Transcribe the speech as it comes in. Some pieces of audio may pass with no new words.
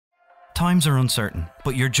Times are uncertain,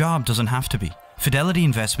 but your job doesn't have to be. Fidelity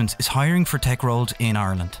Investments is hiring for tech roles in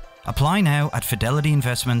Ireland. Apply now at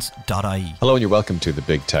fidelityinvestments.ie. Hello and you're welcome to the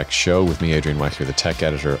Big Tech Show with me, Adrian Weckler, the tech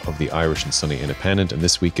editor of the Irish and Sunny Independent, and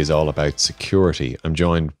this week is all about security. I'm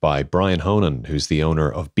joined by Brian Honan, who's the owner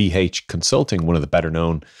of BH Consulting, one of the better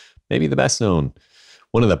known, maybe the best known,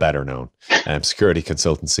 one of the better known security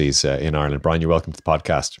consultancies in Ireland. Brian, you're welcome to the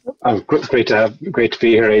podcast. Oh, great to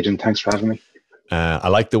be here, Adrian. Thanks for having me. I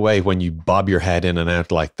like the way when you bob your head in and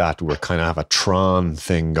out like that, we kind of have a Tron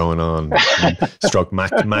thing going on. Stroke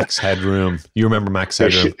Max Headroom. You remember Max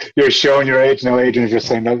Headroom? You're showing your age now, Adrian, if you're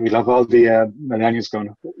saying that. We love all the millennials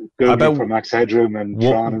going Googling for Max Headroom and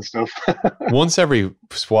Tron and stuff. Once every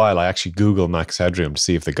while, I actually Google Max Headroom to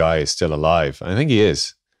see if the guy is still alive. I think he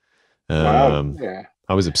is. Wow. Yeah.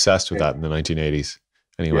 I was obsessed with that in the 1980s.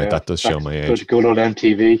 Anyway, that does show my age. Good old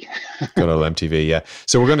MTV. Good old MTV, yeah.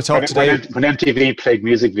 So we're going to talk today. When MTV played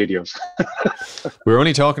music videos. We were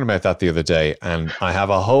only talking about that the other day, and I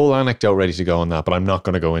have a whole anecdote ready to go on that, but I'm not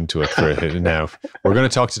going to go into it for now. We're going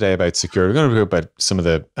to talk today about security. We're going to talk about some of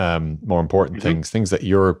the more important things that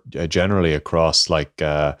you're generally across, like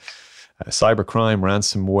cybercrime,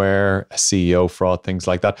 ransomware, CEO fraud, things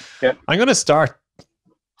like that. Yeah. I'm going to start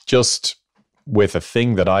just with a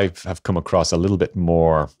thing that have come across a little bit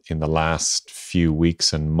more in the last few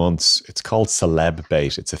weeks and months. It's called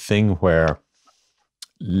Celeb-bait. It's a thing where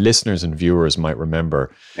listeners and viewers might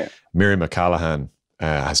remember Miriam McCallaghan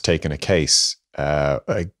has taken a case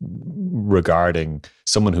regarding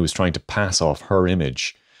someone who was trying to pass off her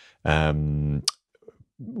image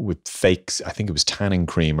with fakes. I think it was tanning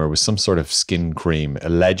cream or was some sort of skin cream,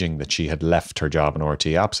 alleging that she had left her job in RT.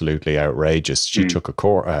 Absolutely outrageous. She took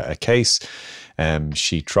a case.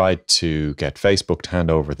 She tried to get Facebook to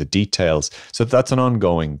hand over the details. So that's an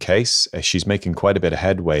ongoing case. She's making quite a bit of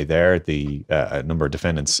headway there. The a number of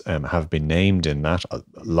defendants have been named in that, a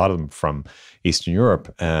lot of them from Eastern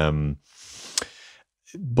Europe.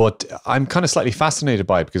 But I'm kind of slightly fascinated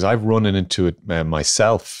by it because I've run into it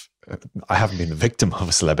myself. I haven't been the victim of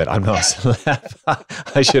a celeb. I'm not a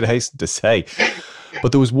celeb, I should hasten to say.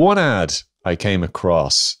 But there was one ad I came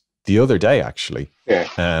across the other day, actually. Yeah.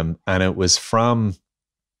 And it was from,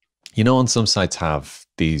 on some sites have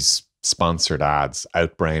these sponsored ads,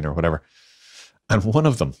 Outbrain or whatever. And one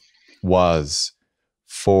of them was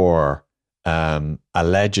for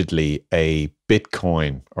allegedly a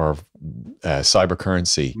Bitcoin or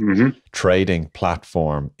cybercurrency trading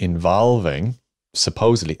platform involving,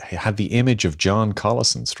 supposedly, it had the image of John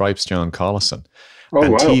Collison, Stripes John Collison,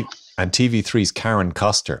 and TV3's Karen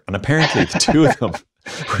Koster. And apparently the two of them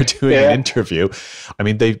were doing an interview. I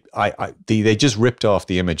mean, they just ripped off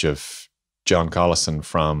the image of John Collison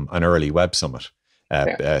from an early Web Summit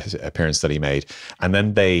appearance that he made. And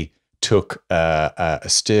then they took a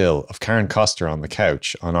still of Karen Koster on the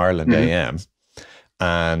couch on Ireland AM.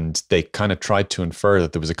 And they kind of tried to infer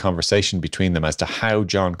that there was a conversation between them as to how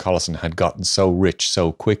John Collison had gotten so rich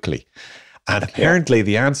so quickly. And apparently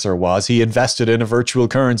the answer was he invested in a virtual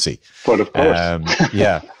currency. But of course.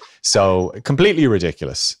 So completely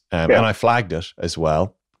ridiculous. And I flagged it as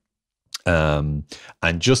well. And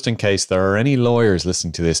just in case there are any lawyers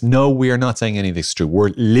listening to this, no, we are not saying any of this is true. We're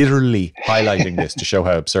literally highlighting this to show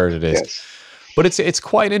how absurd it is. Yes. But it's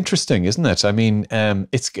quite interesting, isn't it? I mean,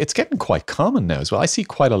 it's getting quite common now as well. I see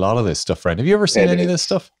quite a lot of this stuff around. Have you ever seen any of this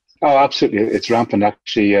stuff? Oh, absolutely. It's rampant.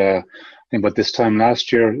 Actually, I think about this time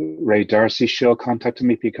last year, Ray Darcy's show contacted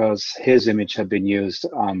me because his image had been used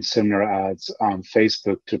on similar ads on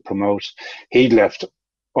Facebook to promote. He'd left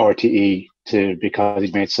RTE because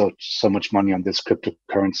he'd made so much money on this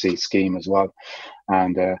cryptocurrency scheme as well.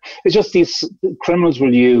 And it's just these criminals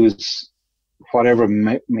will use whatever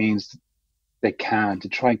means they can to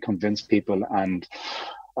try and convince people and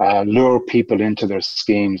lure people into their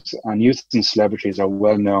schemes. And using celebrities or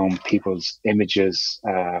well-known people's images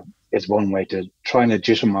is one way to try and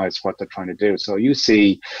legitimize what they're trying to do. So you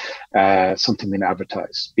see something being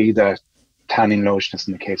advertised, be that tanning lotion, as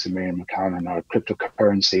in the case of Miriam McCallaghan, or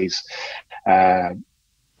cryptocurrencies,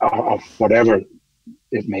 or whatever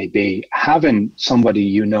it may be, having somebody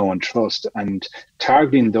you know and trust and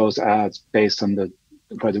targeting those ads based on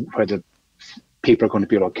where the people are going to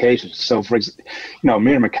be located. So, for example,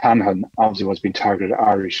 Miriam McCallaghan obviously was being targeted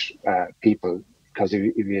Irish people, because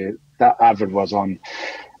if that advert was on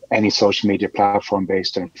any social media platform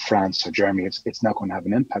based in France or Germany, it's not going to have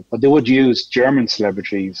an impact. But they would use German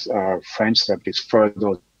celebrities or French celebrities for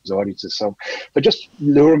those audiences. So they're just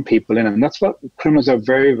luring people in, and that's what criminals are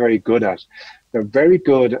very, very good at. They're very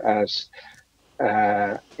good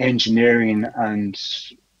at engineering and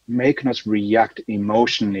making us react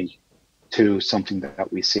emotionally to something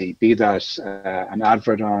that we see, be that an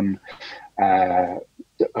advert on a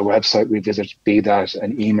website we visit, be that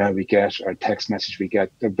an email we get or a text message we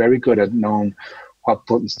get. They're very good at knowing what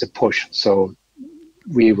buttons to push. So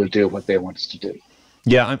we will do what they want us to do.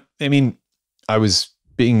 Yeah, I mean, I was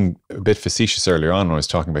being a bit facetious earlier on when I was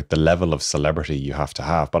talking about the level of celebrity you have to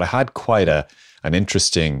have, but I had quite an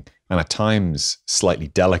interesting and at times slightly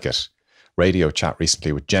delicate radio chat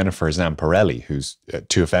recently with Jennifer Zamparelli, who's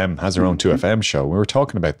 2FM, has her own 2FM show. We were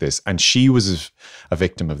talking about this, and she was a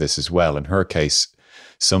victim of this as well. In her case,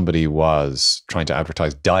 somebody was trying to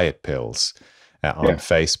advertise diet pills on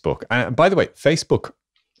Facebook. And by the way, Facebook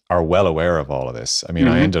are well aware of all of this. I mean,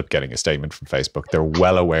 I ended up getting a statement from Facebook. They're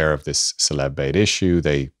well aware of this Celeb-bait issue.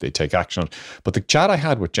 They take action on it. But the chat I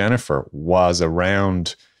had with Jennifer was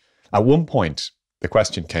around, at one point, the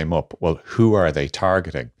question came up, well, who are they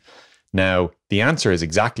targeting? Now, the answer is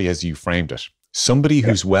exactly as you framed it. Somebody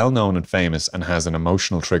who's well known and famous and has an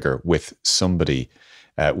emotional trigger with somebody,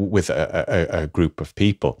 with a group of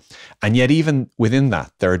people. And yet even within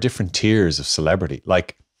that, there are different tiers of celebrity.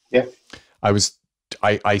 Like,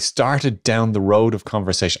 I started down the road of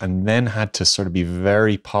conversation and then had to sort of be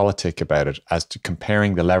very politic about it as to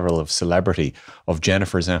comparing the level of celebrity of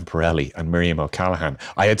Jennifer Zamparelli and Miriam O'Callaghan.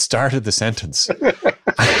 I had started the sentence.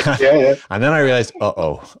 And then I realized,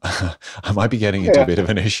 I might be getting into a bit of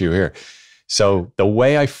an issue here. So the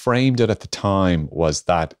way I framed it at the time was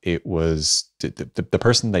that it was the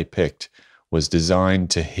person they picked was designed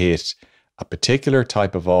to hit a particular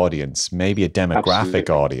type of audience, maybe a demographic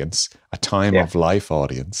audience, a time of life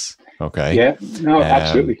audience. Okay. Yeah, no,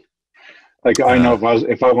 absolutely. Like I know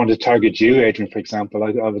if I wanted to target you, Adrian, for example, I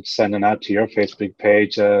would send an ad to your Facebook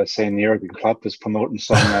page saying Jurgen Klopp is promoting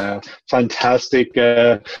some fantastic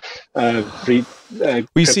free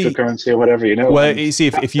cryptocurrency or whatever, you know. Well, you see,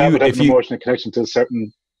 if you would have an emotional connection to a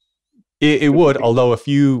certain. It would, although if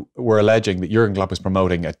you were alleging that Jurgen Klopp was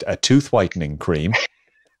promoting a tooth whitening cream,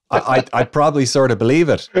 I'd probably sort of believe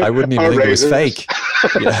it. I wouldn't even think it was fake.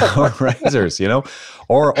 Or razors, you know,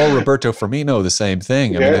 or Roberto Firmino, the same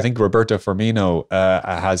thing. I mean, I think Roberto Firmino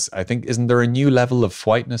isn't there a new level of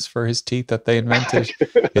whiteness for his teeth that they invented?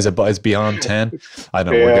 is beyond 10? I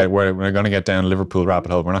don't know. We're going to get down Liverpool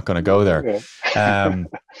rabbit hole. We're not going to go there.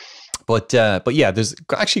 But yeah, there's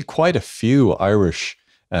actually quite a few Irish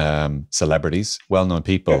celebrities, well-known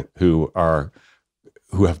people who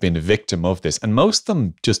have been a victim of this, and most of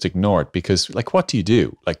them just ignore it because, like, what do you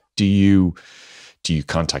do? Like, do you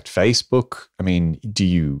contact Facebook? I mean, do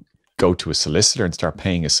you go to a solicitor and start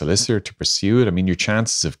paying a solicitor to pursue it? I mean, your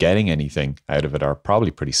chances of getting anything out of it are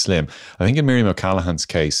probably pretty slim. I think in Miriam O'Callaghan's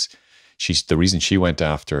case, the reason she went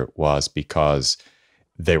after it was because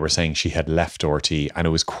they were saying she had left RT, and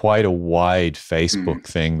it was quite a wide Facebook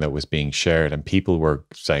thing that was being shared, and people were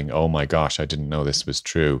saying, oh my gosh, I didn't know this was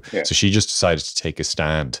true. So she just decided to take a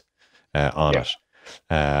stand on it.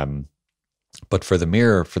 But for the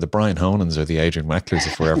Brian Honans or the Adrian Wecklers,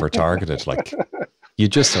 if we're ever targeted, like, you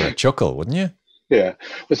just sort of chuckle, wouldn't you? Yeah.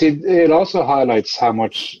 But see, it also highlights how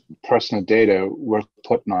much personal data we're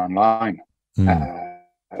putting online.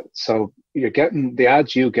 So you're getting the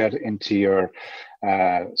ads you get into your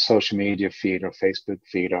social media feed or Facebook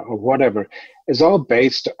feed or whatever is all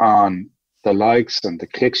based on the likes and the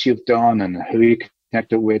clicks you've done and who you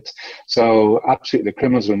connected with. So absolutely, the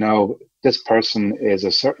criminals will know this person is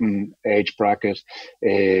a certain age bracket,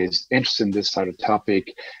 is interested in this sort of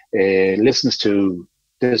topic, listens to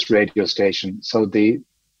this radio station. So they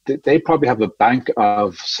probably have a bank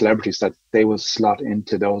of celebrities that they will slot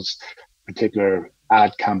into those particular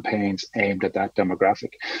ad campaigns aimed at that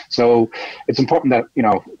demographic. So it's important that, you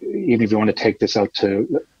know, even if you want to take this out to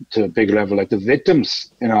a bigger level, like the victims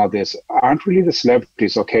in all this aren't really the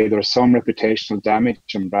celebrities. Okay, there's some reputational damage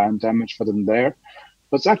and brand damage for them there,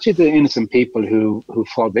 but it's actually the innocent people who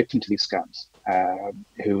fall victim to these scams,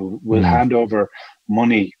 who will hand over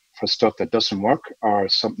money for stuff that doesn't work or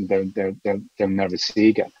something they'll never see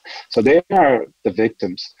again. So they are the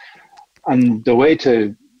victims. And the way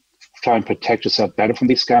to try and protect yourself better from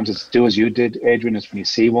these scams is do as you did, Adrian, is when you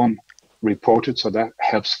see one, report it, so that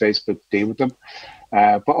helps Facebook deal with them.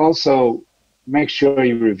 But also make sure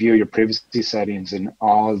you review your privacy settings in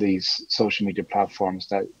all these social media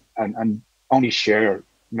platforms and only share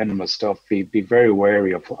minimal stuff. Be very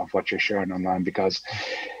wary of what you're sharing online, because,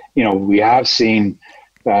 you know, we have seen,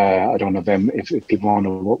 I don't know if people want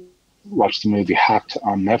to watch the movie Hacked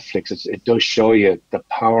on Netflix, it does show you the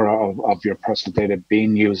power of your personal data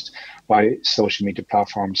being used by social media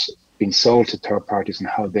platforms, being sold to third parties, and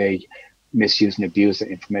how they misuse and abuse the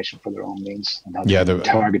information for their own means, and how they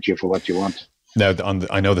target you for what you want. Now,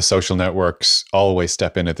 I know the social networks always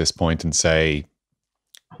step in at this point and say,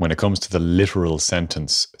 when it comes to the literal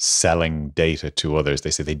sentence, selling data to others,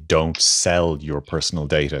 they say they don't sell your personal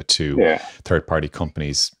data to third-party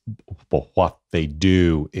companies. But what they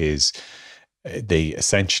do is they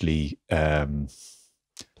essentially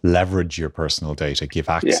leverage your personal data, give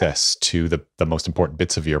access to the most important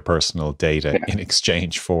bits of your personal data in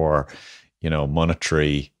exchange for,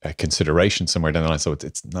 monetary consideration somewhere down the line. So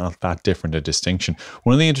it's not that different a distinction.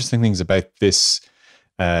 One of the interesting things about this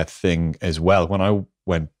thing as well, when I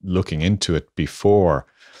went looking into it before,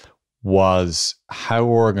 was how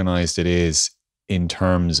organized it is in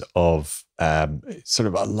terms of sort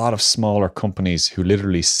of a lot of smaller companies who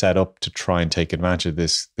literally set up to try and take advantage of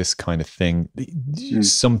this kind of thing.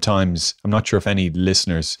 Sometimes, I'm not sure if any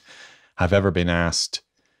listeners have ever been asked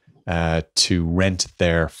to rent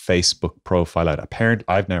their Facebook profile out. Apparently,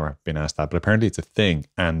 I've never been asked that, but apparently it's a thing.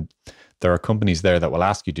 And there are companies there that will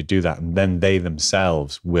ask you to do that, and then they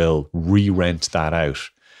themselves will re-rent that out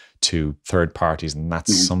to third parties, and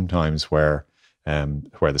that's sometimes where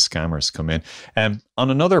the scammers come in.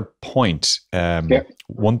 On another point,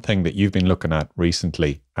 one thing that you've been looking at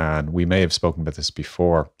recently, and we may have spoken about this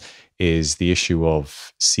before, is the issue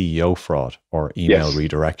of CEO fraud or email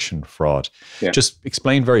redirection fraud. Just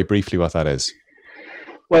explain very briefly what that is.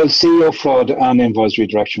 Well, CEO fraud and invoice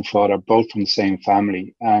redirection fraud are both from the same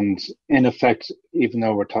family. And in effect, even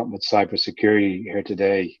though we're talking about cybersecurity here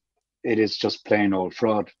today, it is just plain old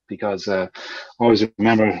fraud. Because I always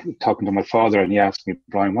remember talking to my father, and he asked me,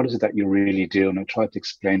 Brian, what is it that you really do? And I tried to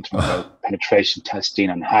explain to him about penetration testing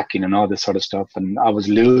and hacking and all this sort of stuff. And I was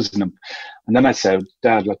losing him. And then I said,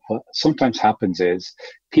 Dad, look, what sometimes happens is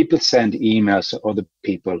people send emails to other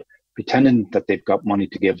people pretending that they've got money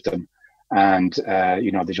to give them. And,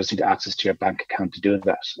 they just need access to your bank account to do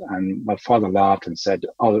that. And my father laughed and said,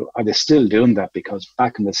 oh, are they still doing that? Because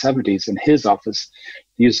back in the 70s in his office,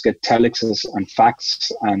 he used to get telexes and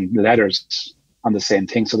fax and letters on the same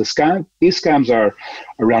thing. So these scams are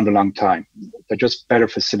around a long time. They're just better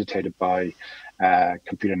facilitated by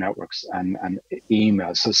computer networks and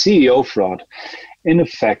emails. So CEO fraud, in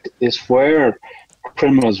effect, is where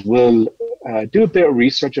criminals will do a bit of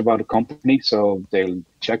research about a company. So they'll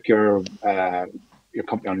check your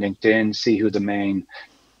company on LinkedIn, see who the main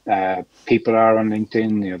people are on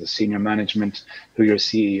LinkedIn, the senior management, who your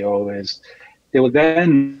CEO is. They will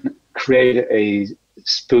then create a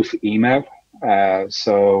spoof email. My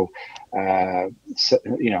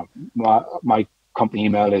company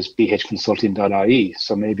email is bhconsulting.ie.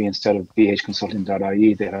 So maybe instead of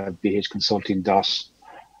bhconsulting.ie, they have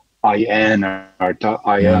bhconsulting.in or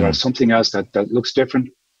 .il or something else that looks different.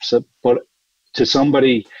 So, but to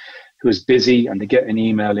somebody who is busy and they get an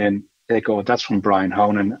email in, they go, that's from Brian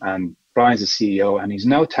Honan, and Brian's the CEO, and he's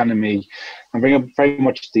now telling me, I'm very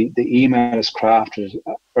much the email is crafted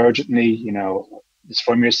urgently, it's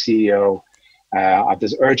from your CEO. I have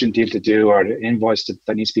this urgent deal to do, or the invoice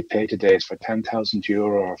that needs to be paid today is for €10,000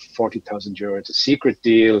 or €40,000. It's a secret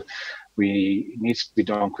deal. It needs to be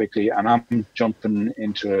done quickly, and I'm jumping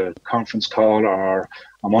into a conference call, or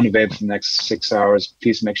I'm unavailable for the next 6 hours.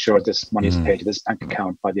 Please make sure this money is paid to this bank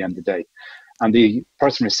account by the end of the day. And the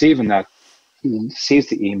person receiving that sees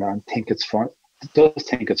the email and does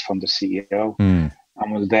think it's from the CEO, and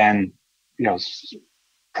will then,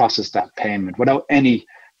 process that payment without any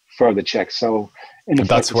further checks. So,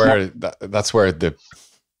 that's where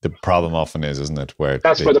the problem often is, isn't it?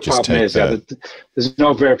 That's where the problem is. There's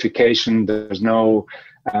no verification. There's no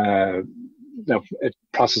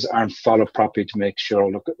process aren't followed properly to make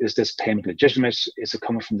sure. Look, is this payment legitimate? Is it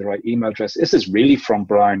coming from the right email address? Is this really from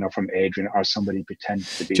Brian or from Adrian or somebody pretending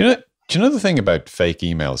to be? Do you know the thing about fake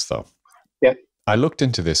emails, though? Yeah, I looked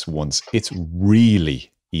into this once. It's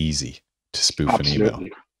really easy to spoof an email.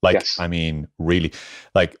 I mean, really,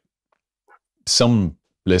 some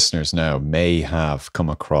listeners now may have come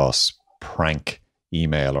across prank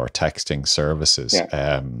email or texting services.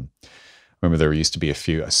 Remember, there used to be a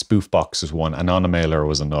few. A spoof box was one, Anonymailer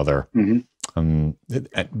was another.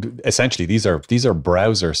 Essentially, these are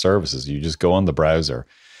browser services. You just go on the browser.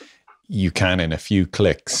 You can, in a few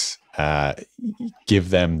clicks, give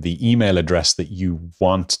them the email address that you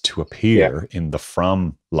want to appear in the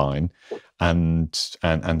from line, and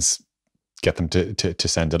get them to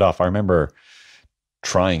send it off. I remember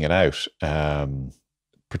trying it out,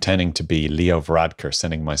 pretending to be Leo Varadkar,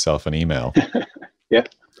 sending myself an email.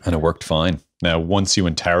 And it worked fine. Now, once you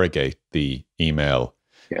interrogate the email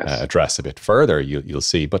address a bit further, you'll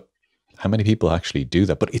see, but how many people actually do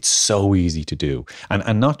that? But it's so easy to do.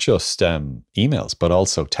 And not just emails, but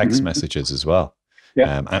also text messages as well.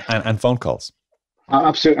 And phone calls.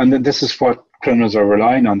 Absolutely, and this is what criminals are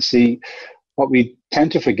relying on. See, what we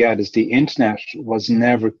tend to forget is the internet was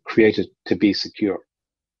never created to be secure.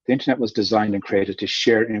 The internet was designed and created to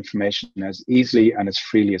share information as easily and as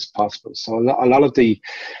freely as possible. So a lot of the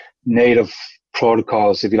native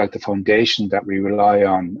protocols, if you like, the foundation that we rely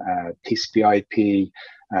on, TCP/IP,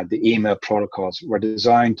 the email protocols, were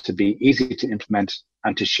designed to be easy to implement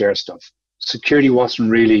and to share stuff. Security wasn't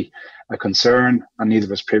really a concern, and neither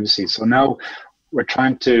was privacy. So now we're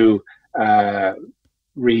trying to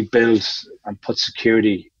rebuild and put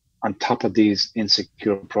security on top of these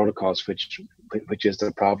insecure protocols, which is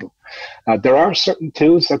the problem. There are certain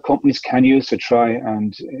tools that companies can use to try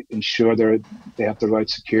and ensure they have the right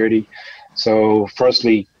security. So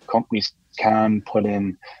firstly, companies can put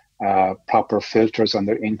in proper filters on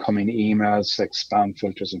their incoming emails, like spam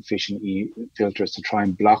filters and phishing filters, to try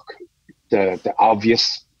and block the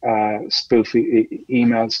obvious spoof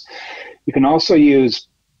emails. You can also use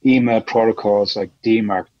email protocols like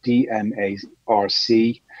DMARC,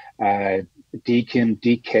 DMARC, DKIM,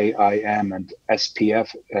 DKIM, and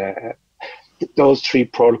SPF. Those three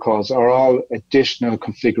protocols are all additional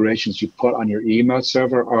configurations you put on your email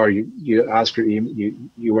server, or you ask your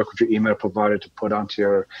you work with your email provider to put onto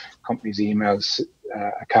your company's emails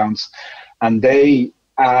accounts, and they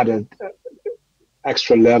added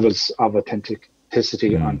extra levels of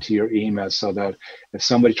authenticity onto your email, so that if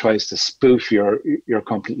somebody tries to spoof your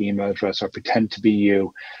company email address or pretend to be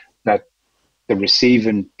you, that the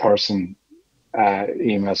receiving person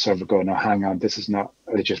email server go, no, hang on, this is not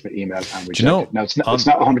a legitimate email, and reject it. Now, it's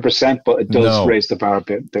not 100%, but it does raise the bar a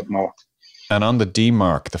bit more. And on the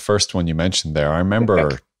DMARC, the first one you mentioned there, I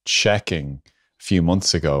remember checking a few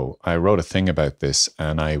months ago. I wrote a thing about this,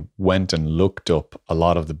 and I went and looked up a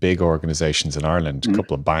lot of the big organizations in Ireland, a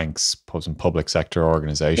couple of banks, some public sector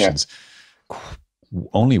organizations.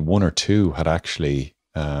 Only one or two had actually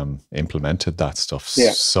implemented that stuff.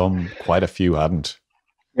 Quite a few hadn't.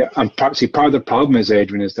 Yeah, and part of the problem is,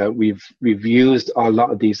 Adrian, is that we've used a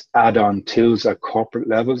lot of these add-on tools at corporate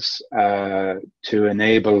levels to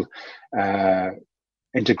enable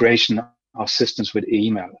integration of systems with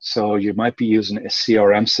email. So you might be using a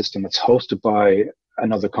CRM system that's hosted by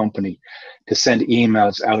another company to send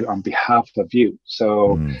emails out on behalf of you.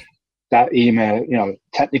 So that email,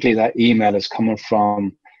 technically that email is coming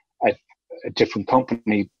from a different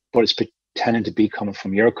company, but it's pretending to be coming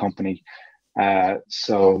from your company.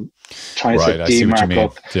 So trying to set DMARC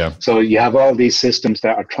up. Yeah. So you have all these systems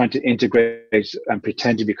that are trying to integrate and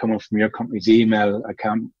pretend to be coming from your company's email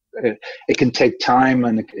account. It can take time,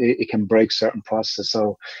 and it can break certain processes.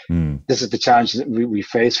 So this is the challenge that we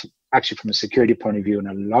face, actually, from a security point of view. And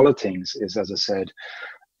a lot of things is, as I said,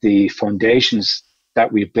 the foundations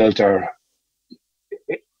that we built our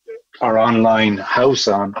online house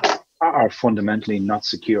on are fundamentally not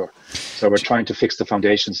secure. So we're trying to fix the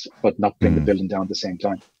foundations, but not bring the building down at the same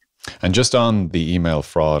time. And just on the email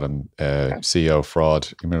fraud and CEO fraud,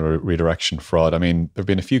 email redirection fraud, I mean, there have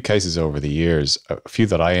been a few cases over the years, a few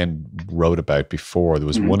that I wrote about before. There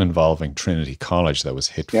was one involving Trinity College that was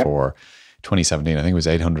hit for 2017. I think it was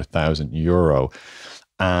 €800,000.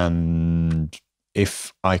 And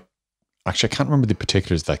I can't remember the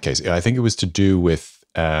particulars of that case. I think it was to do with,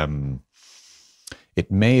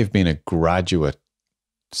 it may have been a graduate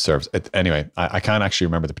service. Anyway, I can't actually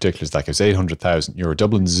remember the particulars. Like, it was €800,000.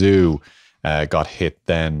 Dublin Zoo got hit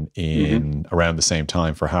then in around the same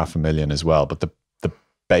time for $500,000 as well. But the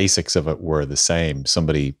basics of it were the same.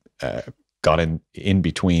 Somebody got in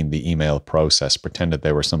between the email process, pretended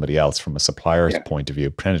they were somebody else from a supplier's point of view,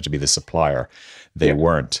 pretended to be the supplier. They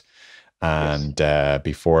weren't. And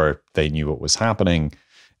before they knew what was happening,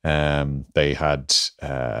 they had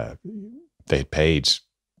paid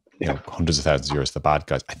hundreds of thousands of euros to the bad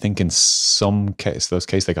guys. I think in some those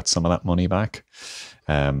cases, they got some of that money back.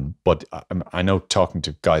 But I know, talking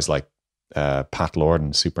to guys like Pat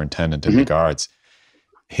Lorden, superintendent in the Guards,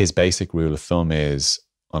 his basic rule of thumb is,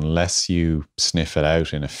 unless you sniff it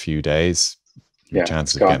out in a few days, your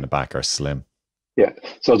chances of getting it back are slim. Yeah.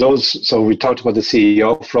 So we talked about the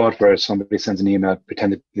CEO fraud, where somebody sends an email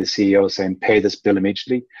pretending to be the CEO saying, pay this bill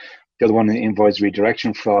immediately. The other one, the invoice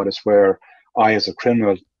redirection fraud, is where I, as a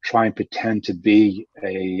criminal, try and pretend to be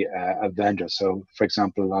a vendor. So, for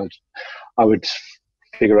example, I would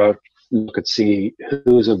see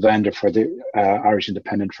who's a vendor for the Irish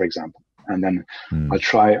Independent, for example, and then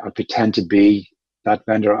I'll pretend to be that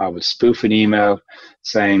vendor. I will spoof an email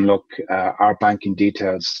saying, look, our banking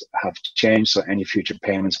details have changed, so any future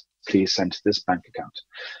payments, please send to this bank account.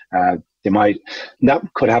 That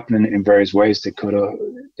could happen in various ways. They could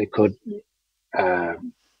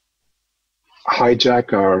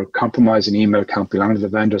hijack or compromise an email account belonging to the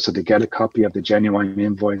vendor, so they get a copy of the genuine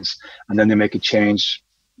invoice, and then they make a change,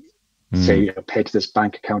 say, pay to this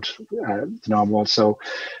bank account, the normal. So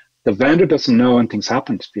the vendor doesn't know anything's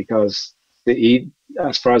happened, because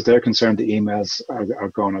as far as they're concerned, the emails are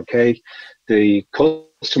going okay. The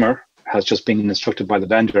customer has just been instructed by the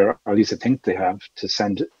vendor, or at least I think they have, to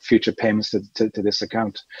send future payments to this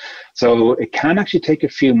account. So it can actually take a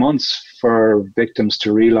few months for victims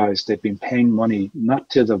to realize they've been paying money not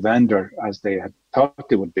to the vendor as they had thought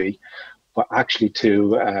they would be, but actually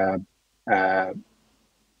to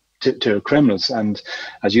criminals. And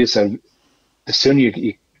as you said, the sooner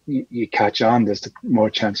you catch on, there's the more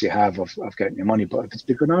chance you have of getting your money. But if it's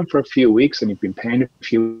been going on for a few weeks and you've been paying a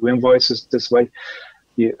few invoices this way,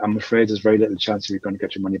 I'm afraid there's very little chance you're going to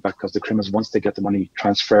get your money back, because the criminals, once they get the money,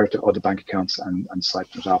 transfer it to other bank accounts and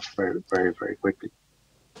siphon it off very, very, very quickly.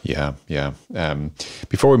 Yeah.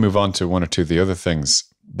 Before we move on to one or two of the other things,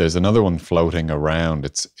 there's another one floating around.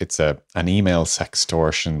 It's an email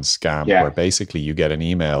sextortion scam, where basically you get an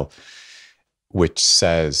email which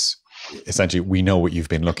says, essentially, we know what you've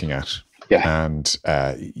been looking at. Yeah. And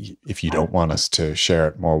if you don't want us to share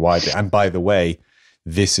it more widely, and by the way,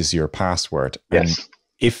 this is your password. Yes. And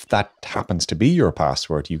if that happens to be your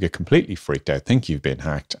password, you get completely freaked out, think you've been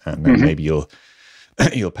hacked, and then maybe you'll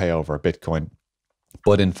pay over a Bitcoin.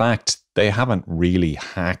 But in fact, they haven't really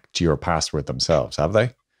hacked your password themselves, have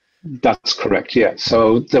they? That's correct, yeah.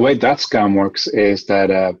 So the way that scam works is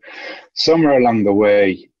that somewhere along the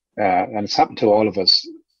way, and it's happened to all of us,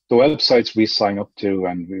 the websites we sign up to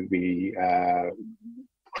and we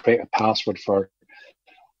create a password for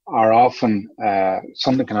are often,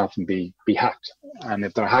 something can often be hacked. And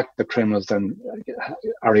if they're hacked, the criminals then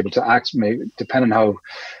are able to act, maybe, depending on how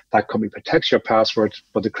that company protects your password,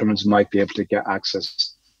 but the criminals might be able to get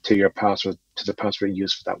access to your password, to the password you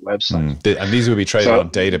use for that website. And these will be traded on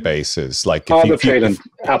databases. Like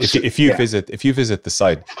if you visit the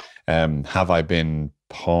site, have I been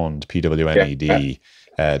pawned, pwned.com,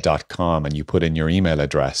 and you put in your email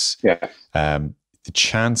address, the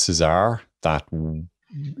chances are that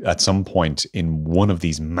at some point in one of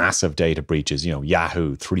these massive data breaches,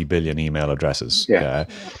 Yahoo, 3 billion email addresses,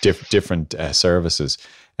 different services,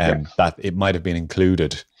 that it might have been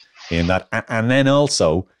included in that. And then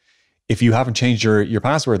also, if you haven't changed your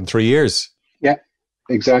password in 3 years. Yeah,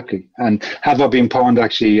 exactly. And have I been pawned?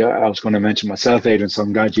 Actually, I was going to mention myself, Adrian, so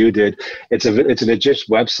I'm glad you did. It's a legit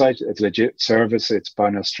website. It's a legit service. It's by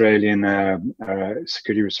an Australian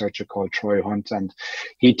security researcher called Troy Hunt, and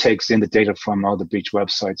he takes in the data from all the breach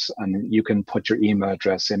websites, and you can put your email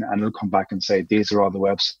address in, and it'll come back and say, these are all the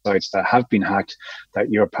websites that have been hacked, that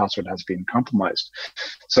your password has been compromised.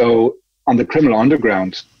 So on the criminal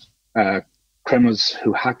underground, criminals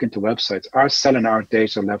who hack into websites are selling our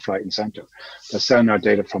data left, right, and center. They're selling our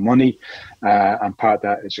data for money, and part of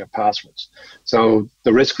that is your passwords. So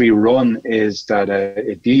the risk we run is that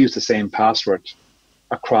if you use the same password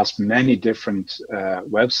across many different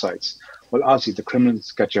websites, well, obviously the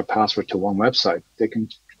criminals get your password to one website. They can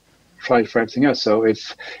try for everything else. So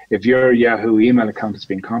if your Yahoo email account has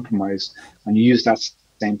been compromised and you use that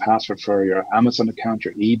same password for your Amazon account,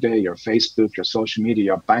 your eBay, your Facebook, your social media,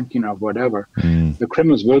 your banking, or whatever, the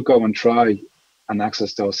criminals will go and try and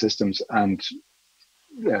access those systems and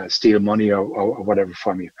steal money or whatever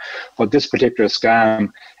from you. But this particular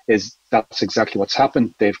scam that's exactly what's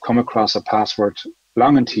happened. They've come across a password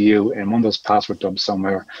belonging to you in one of those password dumps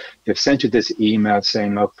somewhere. They've sent you this email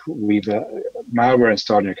saying, look, we've malware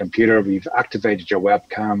installed on your computer, we've activated your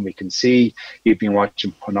webcam, we can see you've been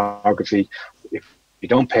watching pornography. You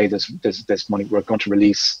don't pay this money, we're going to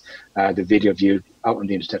release the video of you out on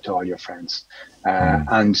the internet to all your friends.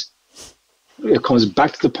 And it comes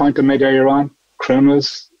back to the point I made earlier on.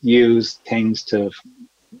 Criminals use things to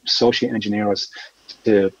socially engineer us,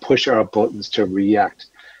 to push our buttons to react.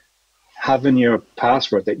 Having your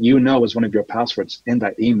password that you know is one of your passwords in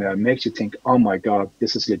that email makes you think, oh my God,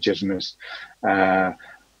 this is legitimate.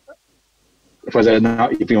 Whether or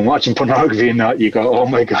not you've been watching pornography or not, you go, oh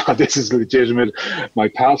my God, this is legitimate. My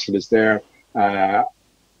password is there.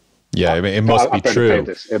 It must be true.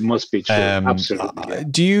 It must be true.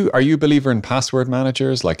 Absolutely. Are you a believer in password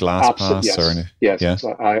managers like LastPass? Yes. Or anything? Yes. Yeah?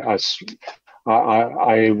 So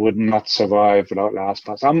I would not survive without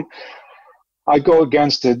LastPass. I go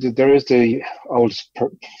against it. There is the old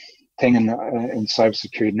thing in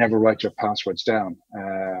cybersecurity: never write your passwords down.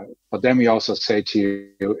 But then we also say to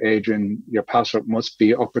you, Adrian, your password must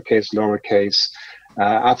be uppercase, lowercase,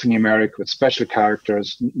 alphanumeric with special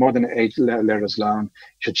characters, more than 8 letters long.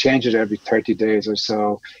 You should change it every 30 days or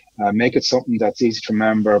so. Make it something that's easy to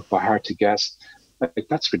remember but hard to guess. Like,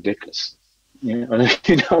 that's ridiculous.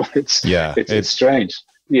 It's strange.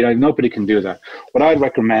 Nobody can do that. What I'd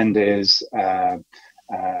recommend is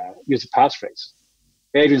use a passphrase.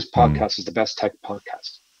 Adrian's podcast is the best tech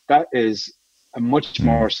podcast. That is a much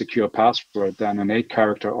more secure password than an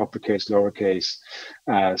 8-character uppercase, lowercase,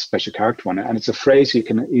 special character one. And it's a phrase you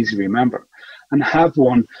can easily remember. And have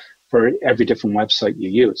one for every different website you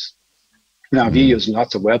use. Now, if you use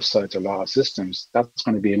lots of websites or a lot of systems, that's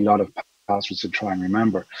going to be a lot of passwords to try and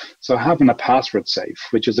remember. So having a password safe,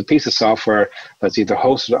 which is a piece of software that's either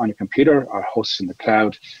hosted on your computer or hosted in the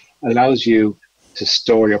cloud, allows you to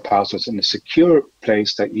store your passwords in a secure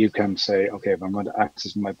place that you can say, okay, if I'm going to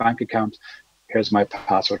access my bank account, here's my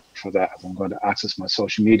password for that. If I'm going to access my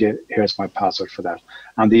social media, here's my password for that.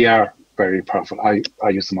 And they are very powerful. I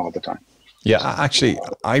use them all the time. Yeah, actually,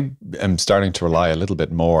 I am starting to rely a little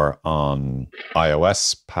bit more on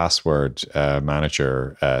iOS password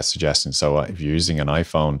manager suggestions. So if you're using an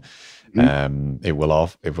iPhone, it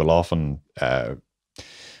will often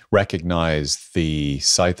recognize the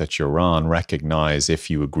site that you're on, recognize if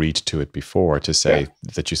you agreed to it before, to say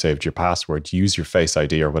that you saved your password, use your Face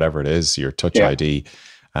ID or whatever it is, your Touch ID,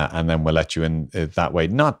 and then we'll let you in that way.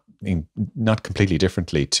 Not completely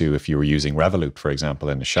differently to if you were using Revolut, for example,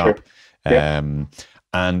 in a shop. Sure.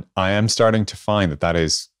 And I am starting to find that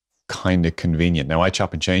is kind of convenient. Now, I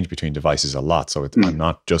chop and change between devices a lot, so I'm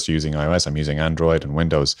not just using iOS. I'm using Android and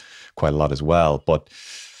Windows quite a lot as well. But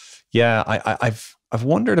yeah, I've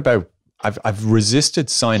wondered about. I've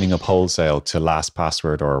resisted signing up wholesale to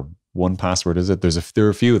LastPassword or 1Password. Is it? There are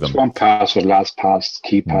a few of them. 1Password, LastPass,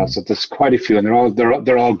 KeyPass. There's quite a few, and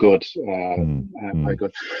they're all good, very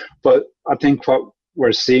good. But I think what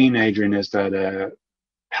we're seeing, Adrian, is that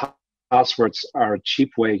passwords are a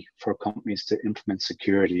cheap way for companies to implement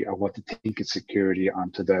security, or what they think is security,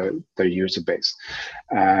 onto their user base.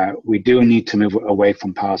 We do need to move away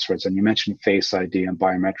from passwords. And you mentioned Face ID and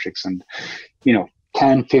biometrics. And,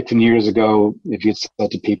 10, 15 years ago, if you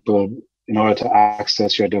said to people, in order to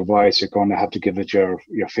access your device, you're going to have to give it your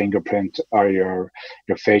fingerprint or your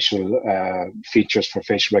facial features for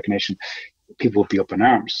facial recognition, people would be up in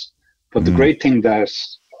arms. But the great thing that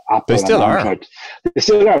Apple they still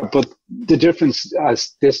are, but the difference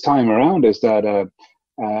as this time around is that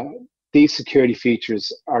these security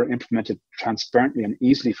features are implemented transparently and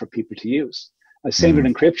easily for people to use. Same with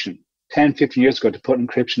encryption. 10, 15 years ago, to put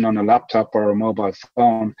encryption on a laptop or a mobile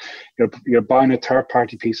phone, you're buying a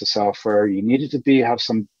third-party piece of software. You needed to have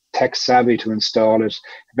some tech savvy to install it.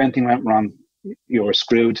 If anything went wrong, you were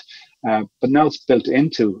screwed. But now it's built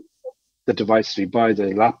into the devices we buy, the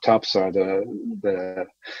laptops or the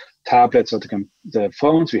tablets or the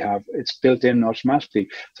phones we have. It's built in automatically.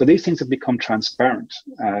 So these things have become transparent.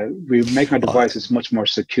 We make our devices much more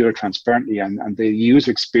secure transparently, and the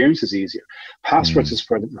user experience is easier. Passwords is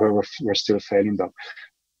where we're still failing, though.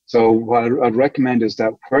 So what I'd recommend is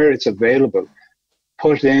that where it's available,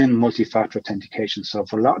 put in multi-factor authentication. So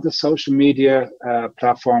for a lot of the social media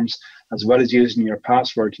platforms, as well as using your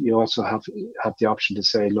password, you also have the option to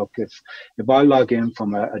say, look, if I log in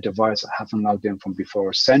from a device I haven't logged in from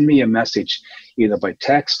before, send me a message either by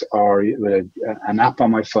text or with an app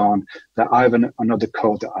on my phone that I have another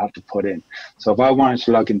code that I have to put in. So if I wanted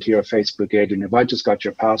to log into your Facebook, Adrian, if I just got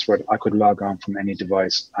your password, I could log on from any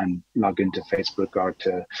device and log into Facebook or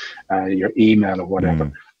to your email or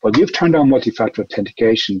whatever. But you've turned on multi-factor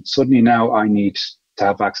authentication. Suddenly now I need to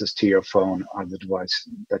have access to your phone or the device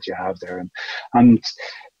that you have there. And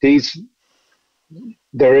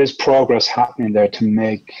there is progress happening there to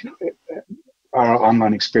make our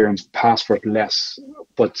online experience password less,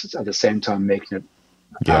 but at the same time making it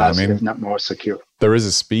if not more secure. There is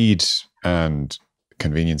a speed and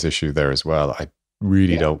convenience issue there as well. I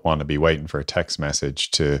really don't want to be waiting for a text message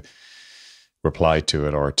to reply to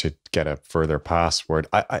it or to get a further password.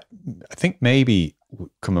 I think maybe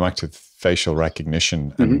coming back to facial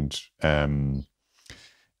recognition and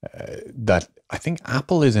that I think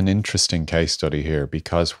Apple is an interesting case study here,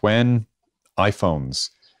 because when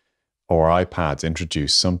iPhones or iPads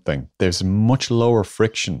introduce something, there's much lower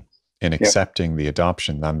friction in accepting the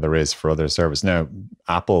adoption than there is for other services. Now,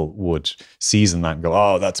 Apple would season that and go,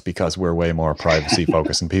 oh, that's because we're way more privacy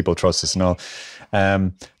focused and people trust us and all.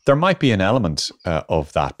 There might be an element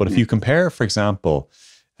of that. But if you compare, for example,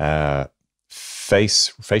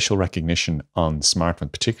 facial recognition on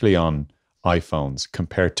smartphones, particularly on iPhones,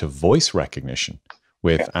 compared to voice recognition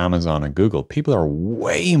with Amazon and Google, people are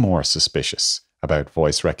way more suspicious about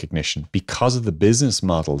voice recognition because of the business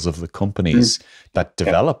models of the companies that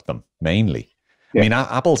develop them mainly. I mean,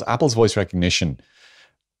 Apple's voice recognition,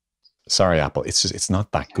 sorry, Apple, it's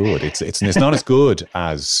not that good. It's not as good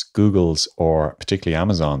as Google's or particularly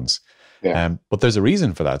Amazon's. Yeah. But there's a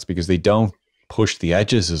reason for that. It's because they don't push the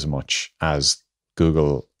edges as much as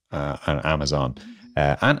Google and Amazon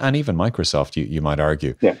and even Microsoft, you might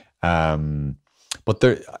argue. Yeah. But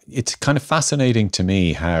it's kind of fascinating to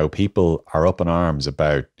me how people are up in arms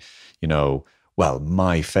about, well,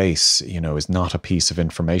 my face, is not a piece of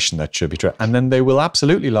information that should be true. And then they will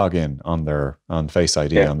absolutely log in on Face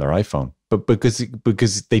ID on their iPhone, but because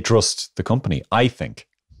they trust the company, I think.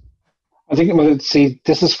 Well, see,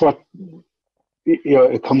 this is what,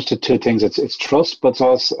 it comes to two things. It's trust, but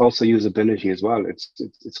it's also usability as well.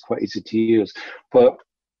 It's quite easy to use. But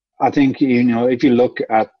I think, if you look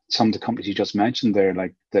at some of the companies you just mentioned there,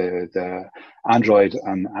 like the Android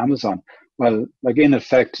and Amazon, well, like in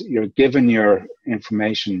effect, you're giving your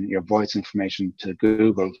information, your voice information to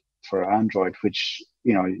Google for Android, which,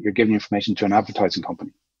 you're giving information to an advertising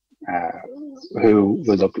company who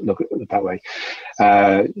will look at it that way.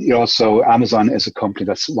 Amazon is a company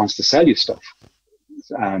that wants to sell you stuff.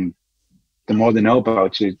 The more they know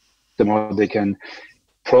about you, the more they can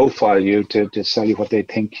profile you to sell you what they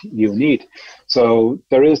think you need. So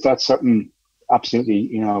there is that certain, absolutely,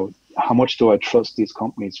 how much do I trust these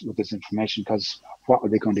companies with this information? Because what are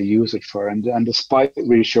they going to use it for? And despite the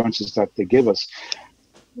reassurances that they give us,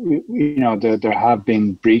 there have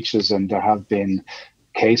been breaches and there have been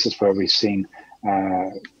cases where we've seen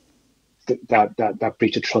that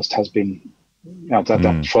breach of trust has been,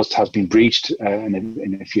 that trust has been breached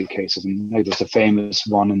in a few cases. And there's a famous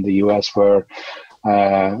one in the US where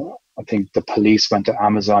I think the police went to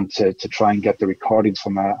Amazon to try and get the recordings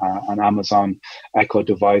from an Amazon Echo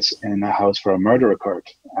device in a house where a murder occurred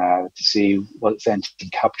to see what's then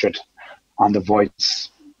captured on the voice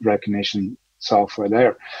recognition software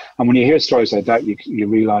there. And when you hear stories like that, you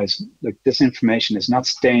realize like this information is not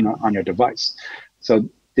staying on your device. So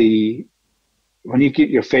when you get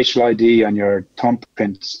your facial ID and your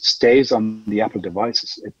thumbprint stays on the Apple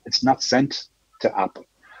devices, it's not sent to Apple.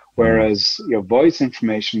 Whereas your voice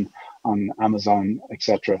information on Amazon,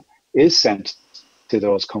 etc., is sent to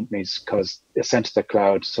those companies because it's sent to the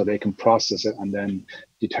cloud so they can process it and then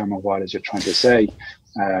determine what it is you're trying to say.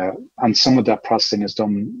 And some of that processing is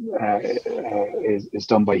done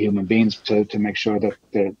by human beings to make sure that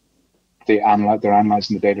they're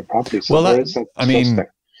analyzing the data properly. So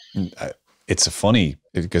it's funny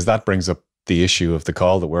because that brings up the issue of the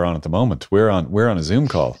call that we're on at the moment. We're on a Zoom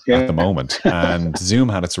call at the moment, and Zoom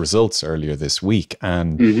had its results earlier this week,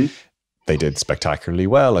 and they did spectacularly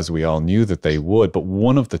well, as we all knew that they would. But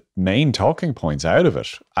one of the main talking points out of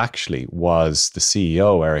it actually was the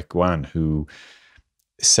CEO, Eric Guan, who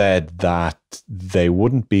said that they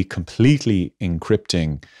wouldn't be completely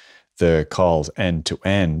encrypting the calls end to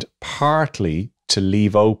end, partly to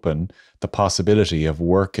leave open the possibility of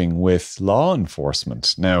working with law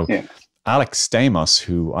enforcement. Now, Alex Stamos,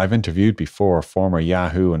 who I've interviewed before, former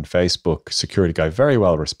Yahoo and Facebook security guy, very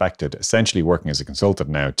well respected, essentially working as a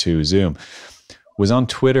consultant now to Zoom, was on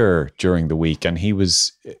Twitter during the week, and he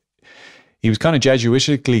was kind of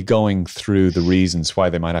Jesuitically going through the reasons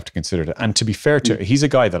why they might have to consider it. And to be fair to, he's a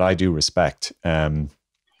guy that I do respect, and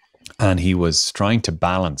he was trying to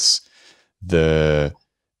balance the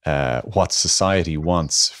what society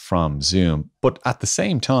wants from Zoom, but at the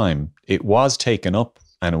same time, it was taken up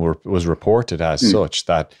and it was reported as such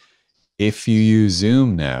that if you use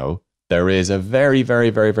Zoom now, there is a very,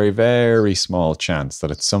 very, very, very, very small chance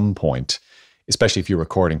that at some point, especially if you're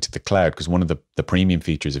recording to the cloud, because one of the premium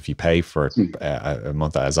features, if you pay for it a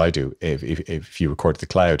month, as I do, if you record to the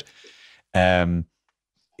cloud,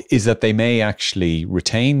 is that they may actually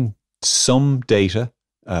retain some data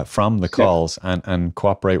from the calls and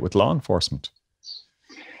cooperate with law enforcement.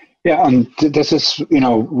 Yeah, and this is,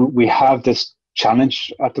 we have this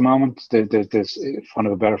challenge at the moment. There's, for want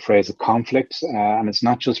of a better phrase, a conflict, and it's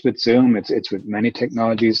not just with Zoom, it's with many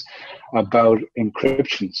technologies about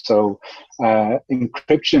encryption. So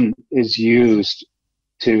encryption is used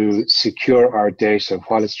to secure our data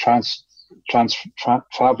while it's traveling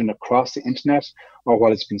across the internet or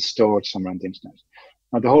while it's been stored somewhere on the internet.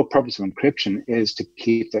 Now, the whole purpose of encryption is to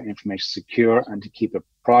keep that information secure and to keep it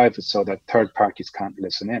private so that third parties can't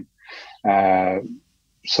listen in.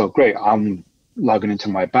 So great, I'm logging into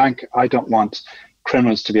my bank. I don't want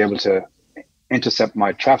criminals to be able to intercept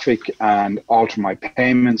my traffic and alter my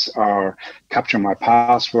payments or capture my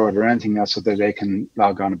password or anything else so that they can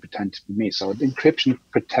log on and pretend to be me. So encryption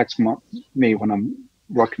protects me when I'm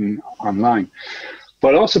working online,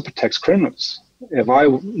 but also protects criminals.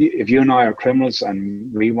 If you and I are criminals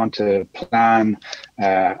and we want to plan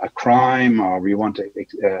a crime or we want to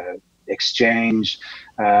exchange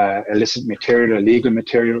illicit material, illegal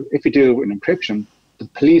material, if you do an encryption, the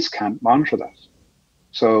police can't monitor that.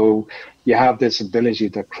 So you have this ability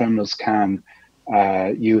that criminals can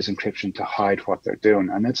use encryption to hide what they're doing.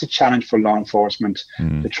 And it's a challenge for law enforcement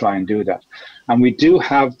to try and do that. And we do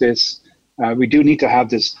have this, we do need to have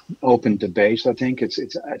this open debate. I think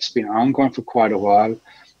it's been ongoing for quite a while.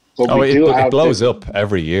 But it blows up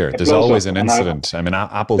every year. There's always an incident. I mean,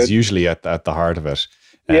 Apple's usually at the heart of it.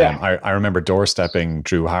 I remember doorstepping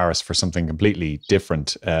Drew Harris for something completely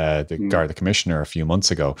different, the commissioner, a few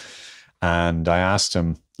months ago. And I asked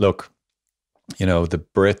him, look, you know, the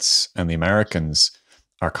Brits and the Americans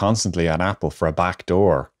are constantly on Apple for a back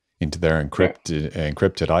door into their encrypted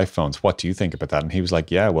iPhones. What do you think about that? And he was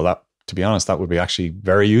like, yeah, well, to be honest, that would be actually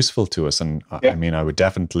very useful to us. And I mean, it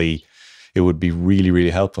would be really,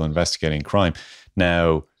 really helpful investigating crime.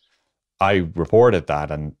 Now, I reported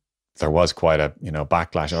that and there was quite a,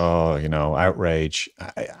 backlash, outrage.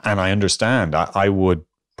 And I understand. I would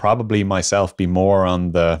probably myself be more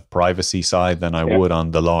on the privacy side than I would on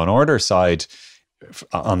the law and order side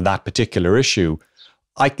on that particular issue.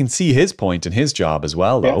 I can see his point in his job as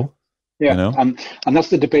well, though. Yeah, and that's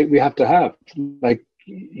the debate we have to have. Like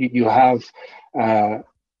you have, when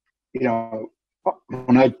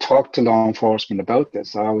I talk to law enforcement about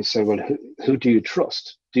this, I always say, well, who do you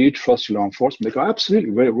trust? Do you trust your law enforcement? They go, absolutely.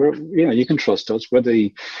 We're you can trust us. We're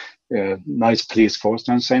the nice police force.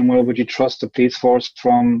 And I'm saying, well, would you trust the police force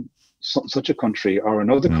from such a country or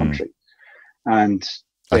another country? And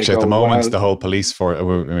actually, at the moment, the whole police force. I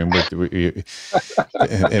mean, this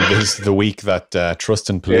is the week that trust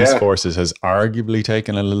in police forces has arguably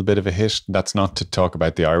taken a little bit of a hit. That's not to talk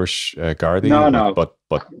about the Irish Gardaí. No. But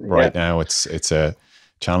right now, it's a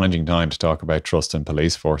challenging time to talk about trust in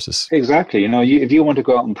police forces. Exactly. If you want to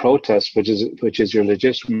go out and protest, which is your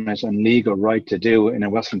legitimate and legal right to do in a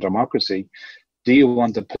Western democracy, do you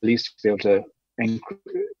want the police to be able to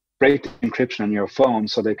break the encryption on your phone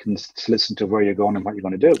so they can listen to where you're going and what you're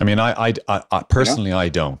going to do? I mean, I personally, I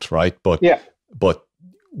don't, right? But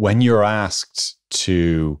when you're asked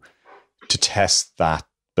to test that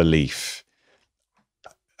belief,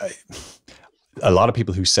 a lot of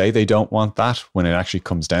people who say they don't want that, when it actually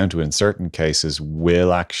comes down to it, in certain cases,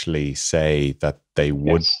 will actually say that they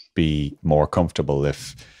would be more comfortable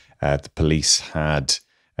if the police had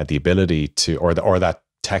the ability to, or that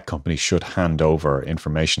tech companies should hand over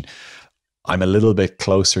information. I'm a little bit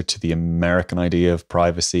closer to the American idea of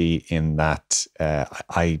privacy in that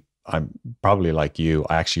I'm probably like you.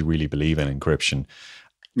 I actually really believe in encryption,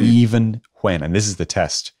 even when, and this is the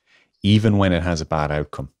test, even when it has a bad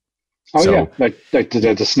outcome. Like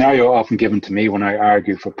the scenario often given to me when I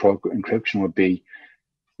argue for pro-encryption would be,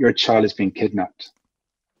 your child is being kidnapped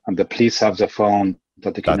and the police have the phone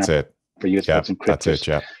that they can for use that's encrypted. That's it,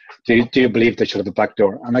 yeah. Do you believe they should have the back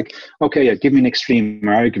door? I'm like, okay, give me an extreme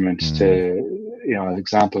argument to, an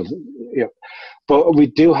example. Yeah. But we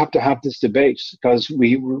do have to have this debate because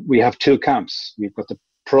we have two camps. We've got the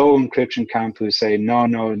pro-encryption camp who say, no,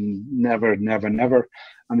 never, never, never.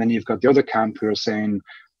 And then you've got the other camp who are saying,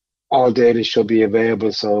 all data should be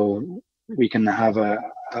available so we can have a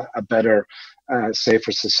better,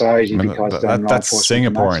 safer society. Because that's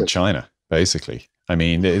Singapore and China, basically. I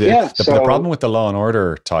mean, the problem with the law and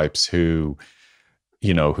order types who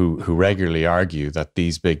regularly argue that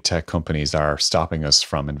these big tech companies are stopping us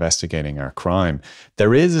from investigating our crime,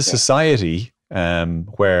 there is a society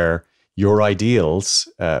where your ideals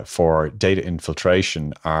for data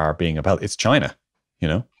infiltration are being upheld. It's China,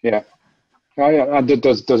 Yeah. Oh, yeah, and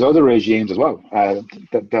there's other regimes as well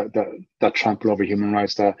that trample over human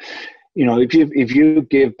rights. That if you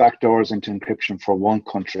give backdoors into encryption for one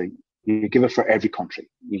country, you give it for every country.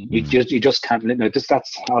 You just can't.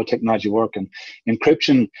 That's how technology works. And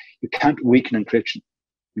encryption, you can't weaken encryption.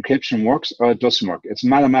 Encryption works or it doesn't work. It's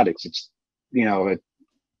mathematics. It's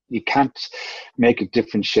you can't make it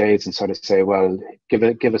different shades and sort of say, well, give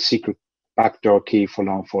a secret backdoor key for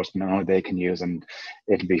law enforcement and only they can use, and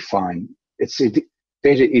it'll be fine.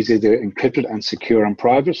 Data is either encrypted and secure and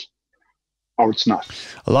private, or it's not.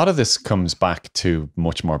 A lot of this comes back to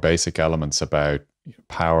much more basic elements about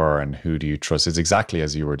power and who do you trust. It's exactly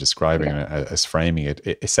as you were describing as framing it.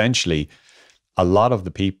 Essentially, a lot of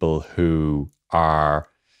the people who are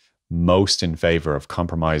most in favor of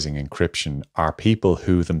compromising encryption are people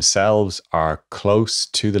who themselves are close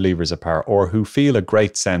to the levers of power or who feel a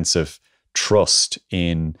great sense of trust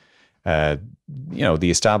in the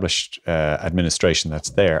established administration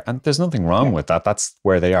that's there. And there's nothing wrong with that. That's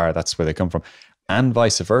where they are. That's where they come from. And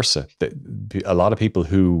vice versa. A lot of people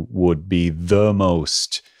who would be the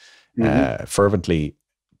most fervently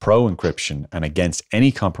pro-encryption and against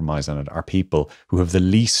any compromise on it are people who have the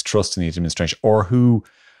least trust in the administration or who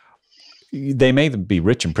they may be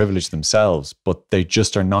rich and privileged themselves, but they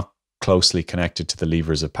just are not closely connected to the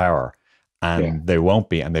levers of power, and they won't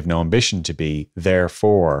be, and they've no ambition to be.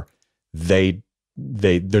 Therefore,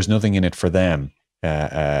 there's nothing in it for them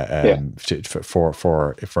for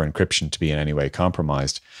encryption to be in any way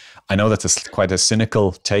compromised. I know that's quite a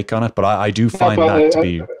cynical take on it, but I do find that to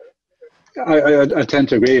be. I tend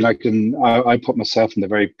to agree. Like, I put myself in the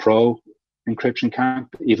very pro encryption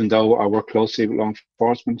camp, even though I work closely with law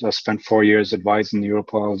enforcement. I spent 4 years advising the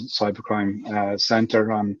Europol Cybercrime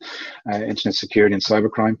Center on internet security and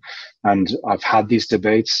cybercrime, and I've had these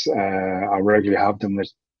debates. I regularly have them with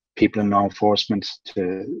people in law enforcement,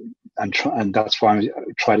 and that's why I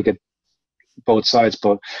try to get both sides.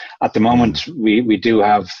 But at the moment, we do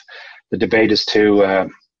have, the debate is too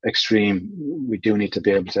extreme. We do need to be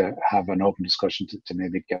able to have an open discussion to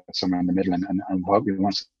maybe get somewhere in the middle and what we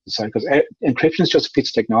want to decide, because encryption is just a piece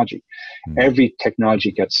of technology. Every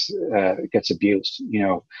technology gets abused. You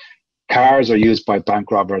know, cars are used by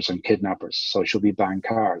bank robbers and kidnappers, so should we ban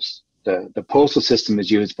cars? The postal system is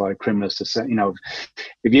used by criminals to say, you know,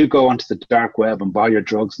 if you go onto the dark web and buy your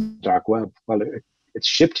drugs in the dark web, well, it's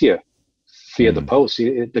shipped to you via the post.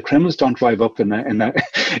 The criminals don't drive up in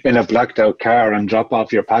a blacked out car and drop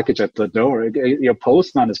off your package at the door. Your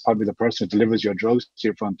postman is probably the person who delivers your drugs to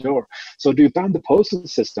your front door. So do you ban the postal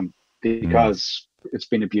system because it's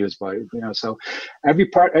been abused by, you know? So every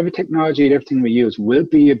technology and everything we use will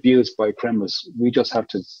be abused by criminals. We just have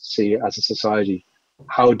to see, as a society,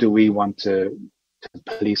 how do we want to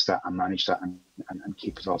police that and manage that and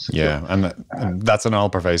keep it all secure. Yeah, and that's an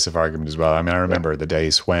all-pervasive argument as well. I mean, I remember the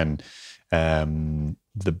days when the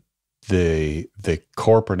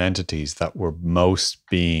corporate entities that were most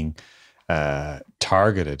being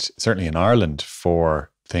targeted, certainly in Ireland, for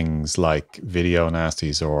things like video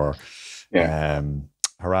nasties or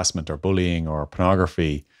harassment or bullying or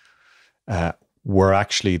pornography, were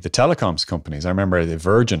actually the telecoms companies. I remember the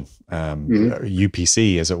Virgin,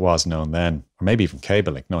 UPC as it was known then, or maybe even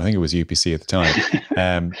Cabelink. No, I think it was UPC at the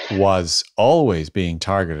time, was always being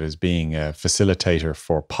targeted as being a facilitator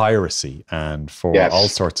for piracy and for all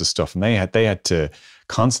sorts of stuff. And they had to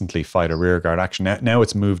constantly fight a rearguard action. Now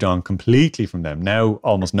it's moved on completely from them. Now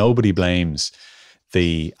almost nobody blames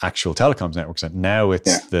the actual telecoms networks. Now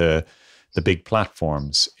it's the big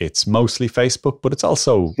platforms. It's mostly Facebook, but it's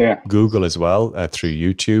also Google as well, through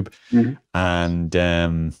YouTube. And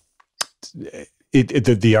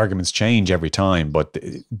the arguments change every time, but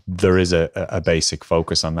there is a basic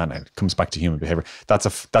focus on that. And it comes back to human behavior. That's a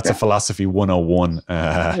philosophy 101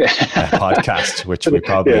 podcast, which we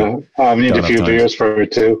probably we need a few beers for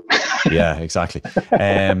it too. Yeah, exactly.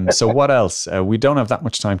 So what else? We don't have that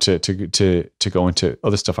much time to go into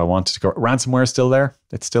other stuff. I wanted to go. Ransomware is still there.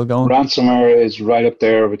 It's still going. Ransomware is right up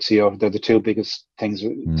there with CO. They're the two biggest things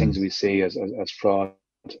we see as fraud.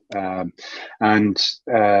 You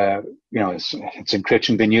know, it's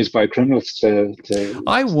encryption being used by criminals to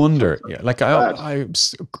I wonder,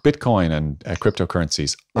 Bitcoin and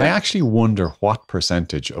cryptocurrencies. I actually wonder what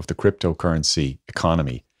percentage of the cryptocurrency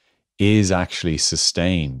economy is actually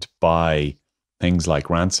sustained by things like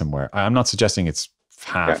ransomware. I'm not suggesting it's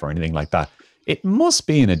half or anything like that. It must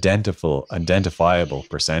be an identifiable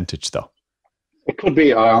percentage, though. It could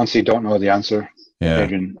be. I honestly don't know the answer.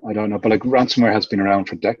 Adrian, I don't know. But like, ransomware has been around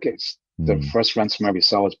for decades. The first ransomware we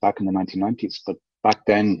saw was back in the 1990s. But back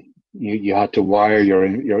then, you had to wire your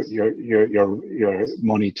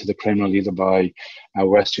money to the criminal either by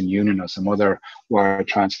Western Union or some other wire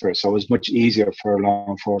transfer. So it was much easier for law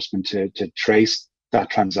enforcement to trace that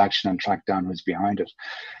transaction and track down who's behind it.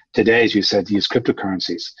 Today, as you said, use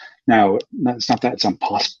cryptocurrencies. Now, it's not that it's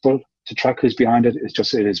impossible to track who's behind it. It's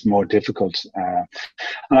just, it is more difficult. And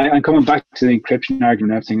I'm coming back to the encryption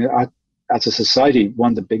argument and everything. As a society,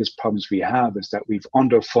 one of the biggest problems we have is that we've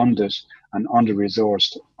underfunded and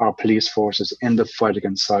under-resourced our police forces in the fight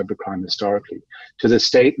against cybercrime historically, to the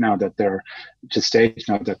stage now that they're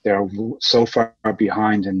so far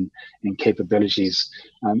behind in capabilities.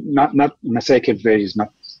 Not when I say capabilities,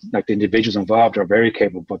 not like the individuals involved are very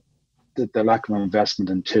capable, but the lack of investment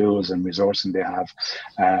in tools and resourcing they have,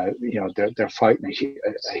 they're fighting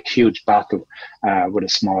a huge battle with a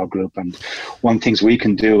small group. And one of the things we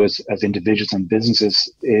can do as individuals and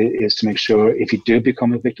businesses is to make sure if you do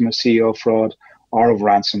become a victim of CEO fraud or of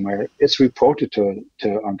ransomware, it's reported to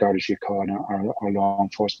An Garda Síochána or law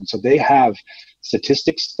enforcement. So they have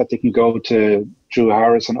statistics that they can go to Drew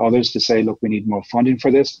Harris and others to say, look, we need more funding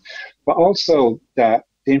for this, but also that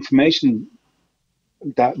the information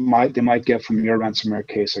that they might get from your ransomware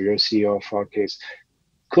case or your CEO fraud case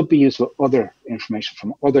could be used with other information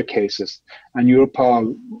from other cases, and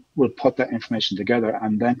Europol will put that information together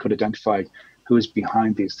and then could identify who is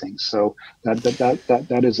behind these things. So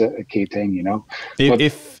that is a key thing, you know.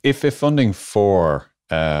 If funding for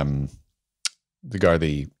the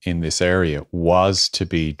Gardaí in this area was to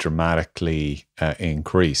be dramatically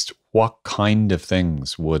increased, what kind of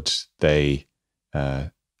things would they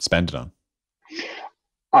spend it on?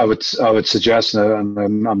 I would suggest, and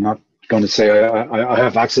I'm not going to say I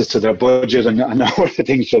have access to their budget and I know what the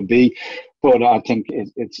things should be, but I think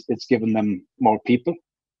it's given them more people.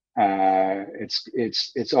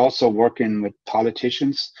 It's also working with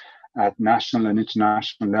politicians at national and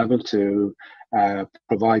international level to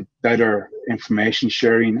provide better information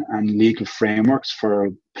sharing and legal frameworks for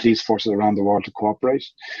police forces around the world to cooperate.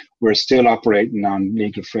 We're still operating on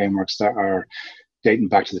legal frameworks that are dating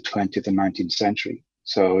back to the 20th and 19th century.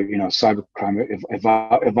 So, you know, cybercrime, if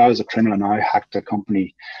I was a criminal and I hacked a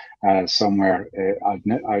company somewhere,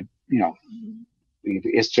 I'd you know,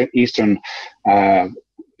 the Eastern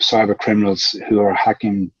cyber criminals who are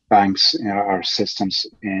hacking banks or systems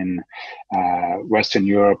in Western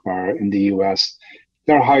Europe or in the US,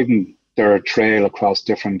 they're hiding their trail across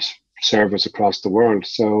different servers across the world.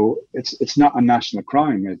 So it's not a national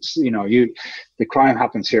crime. It's, you know, the crime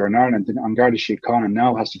happens here in Ireland, and Garda Síochána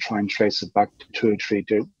now has to try and trace it back to 2 or 3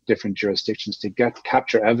 different jurisdictions to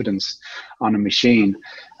capture evidence on a machine.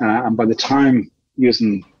 And by the time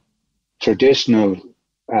using traditional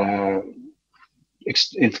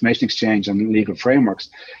information exchange and legal frameworks,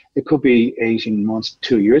 it could be 18 months,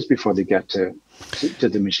 2 years before they get to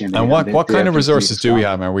the machine. And what kind of resources do we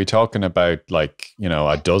have? Are we talking about, like, you know,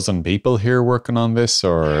 a dozen people here working on this,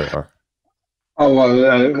 or? Oh,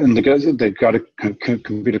 well, and they've got a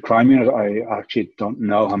computer crime unit. I actually don't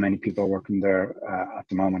know how many people are working there at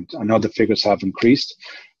the moment. I know the figures have increased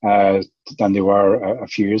than they were a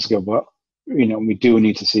few years ago, but you know, we do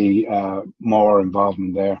need to see more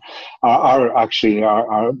involvement there.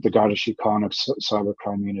 The Garda Síochána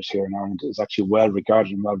cybercrime unit here in Ireland is actually well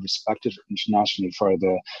regarded and well respected internationally for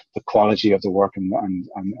the quality of the work and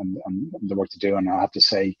the work to do. And I have to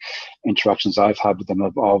say, interactions I've had with them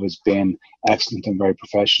have always been excellent and very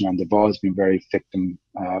professional, and they've always been very victim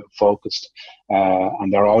focused,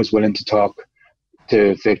 and they're always willing to talk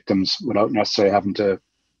to victims without necessarily having to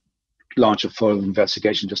launch a full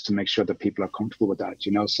investigation just to make sure that people are comfortable with that,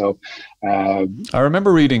 you know. So I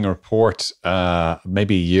remember reading a report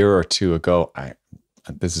maybe a year or two ago.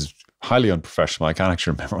 This is highly unprofessional. I can't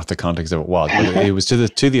actually remember what the context of it was, but it was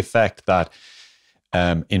to the effect that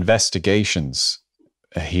investigations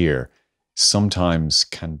here sometimes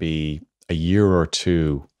can be a year or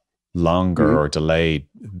two longer or delayed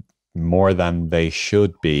more than they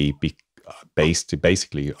should be based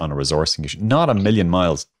basically on a resourcing issue. Not a million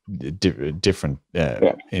miles different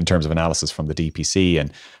in terms of analysis from the DPC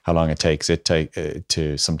and how long it takes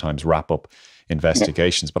to sometimes wrap up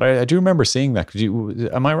investigations. But I do remember seeing that.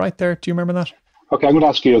 Am I right there? Do you remember that? Okay, I'm going to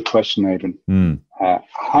ask you a question, Adrian.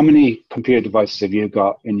 How many computer devices have you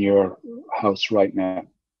got in your house right now?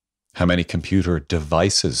 How many computer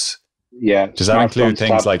devices? Yeah. Does that include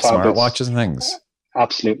things like smartwatches and things?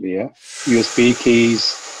 Absolutely, yeah. USB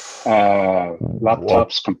keys,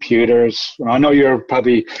 laptops, computers. I know you're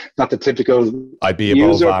probably not the typical I'd be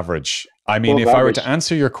above average. I mean, if I were to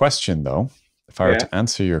answer your question, though, I'm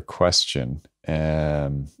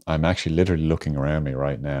actually literally looking around me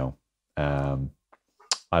right now.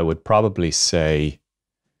 I would probably say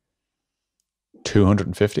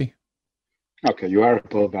 250. Okay, you are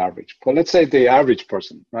above average. Well, let's say the average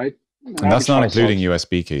person, right? And that's not including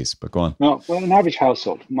USB keys, but go on. No, well, an average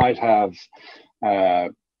household might have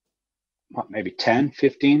maybe 10,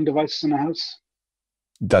 15 devices in the house.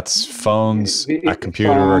 That's phones, a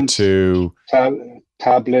computer or two.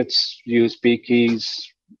 Tablets, USB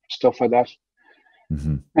keys, stuff like that.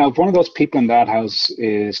 Mm-hmm. Now, if one of those people in that house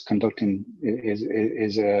is a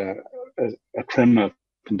criminal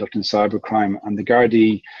conducting cybercrime, and the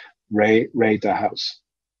Gardaí raid that house,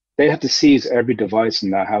 they have to seize every device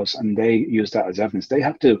in that house, and they use that as evidence. They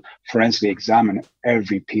have to forensically examine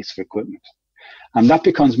every piece of equipment. And that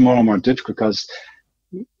becomes more and more difficult because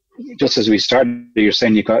just as we started, you're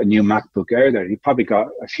saying you got a new MacBook Air there. You probably got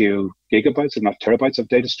a few gigabytes, if not terabytes of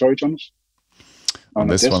data storage on it. On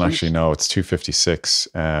this one, actually, no, it's 256.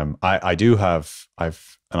 I've an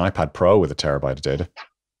iPad Pro with a terabyte of data.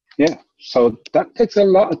 Yeah, so that takes a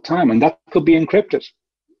lot of time, and that could be encrypted.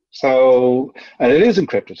 So, and it is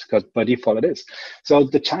encrypted because by default it is. So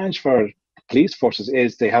the challenge for police forces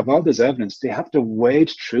is they have all this evidence. They have to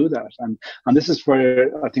wade through that, and this is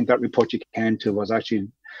where I think that report you came to was actually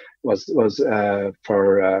was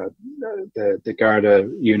for the Garda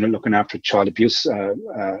unit looking after child abuse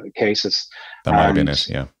cases. That might have been it,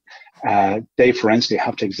 yeah. They forensically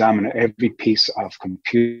have to examine every piece of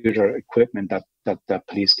computer equipment that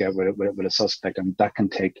police get with a suspect, and that can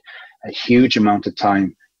take a huge amount of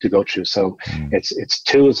time to go through. So it's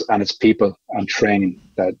tools and it's people and training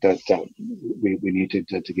that we need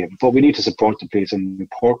to give. But we need to support the police and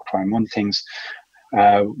report crime. One of the things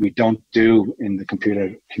we don't do in the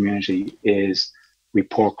computer community is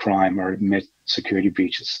report crime or admit security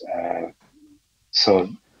breaches. So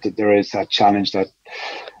there is that challenge that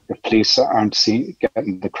the police aren't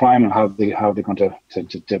getting the crime, and how they're going to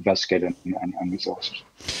investigate it and resource it.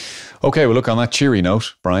 Okay, well, look, on that cheery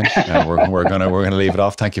note, Brian, we're gonna leave it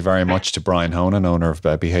off. Thank you very much to Brian Honan, owner of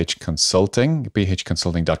BH Consulting,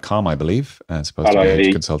 bhconsulting.com, I believe, as opposed to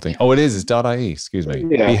BH Consulting. Oh, it is. It's .ie. Excuse me.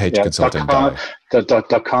 Yeah,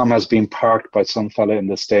 bhconsulting. .com has been parked by some fella in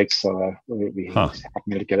the States, so we have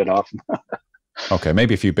to get it off. Okay,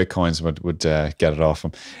 maybe a few bitcoins would get it off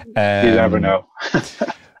him. You never know.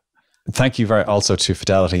 Thank you also to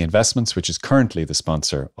Fidelity Investments, which is currently the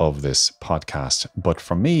sponsor of this podcast. But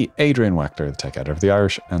from me, Adrian Wackler, the tech editor of the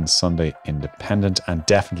Irish and Sunday Independent, and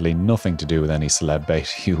definitely nothing to do with any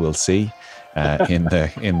celeb-bait you will see in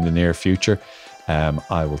the near future.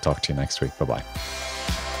 I will talk to you next week. Bye-bye.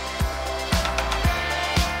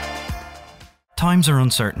 Times are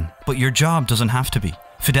uncertain, but your job doesn't have to be.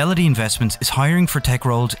 Fidelity Investments is hiring for tech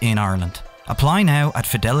roles in Ireland. Apply now at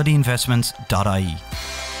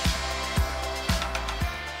fidelityinvestments.ie.